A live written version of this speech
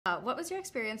What was your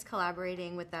experience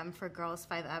collaborating with them for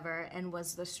Girls5eva, and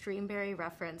was the Streamberry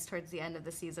reference towards the end of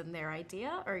the season their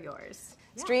idea or yours?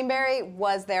 Yeah. Streamberry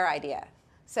was their idea.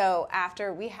 So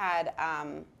after we had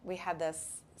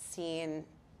this scene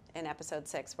in episode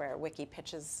 6 where Wiki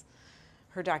pitches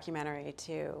her documentary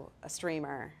to a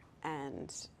streamer,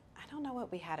 and I don't know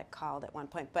what we had it called at one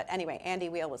point, but anyway, Andy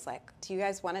Wheel was like, "Do you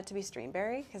guys want it to be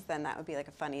Streamberry? Because then that would be like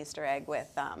a fun Easter egg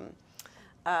with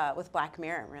Black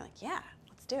Mirror." And we're like, "Yeah,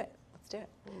 let's do it. Let's do it."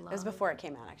 It was before it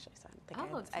came out, actually, so I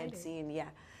don't think I had seen. Yeah.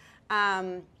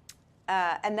 And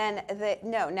then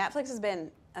Netflix has been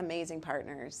amazing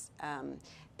partners.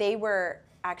 They were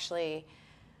actually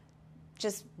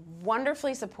just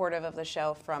wonderfully supportive of the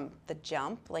show from the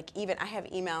jump. Like, even I have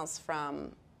emails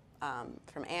from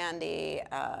Andy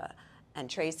and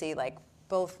Tracy, like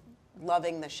both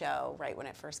loving the show right when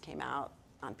it first came out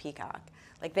on Peacock.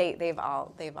 Like they've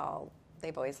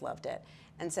always loved it,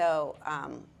 and so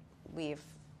I'm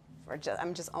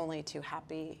just only too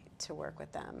happy to work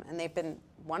with them, and they've been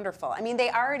wonderful. I mean, they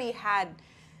already had.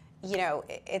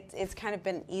 It's kind of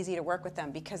been easy to work with them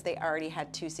because they already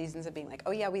had 2 seasons of being like,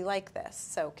 oh yeah, we like this.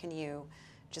 So can you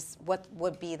what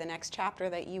would be the next chapter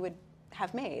that you would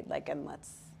have made? Like, and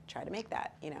let's try to make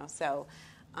that, So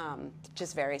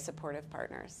just very supportive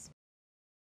partners.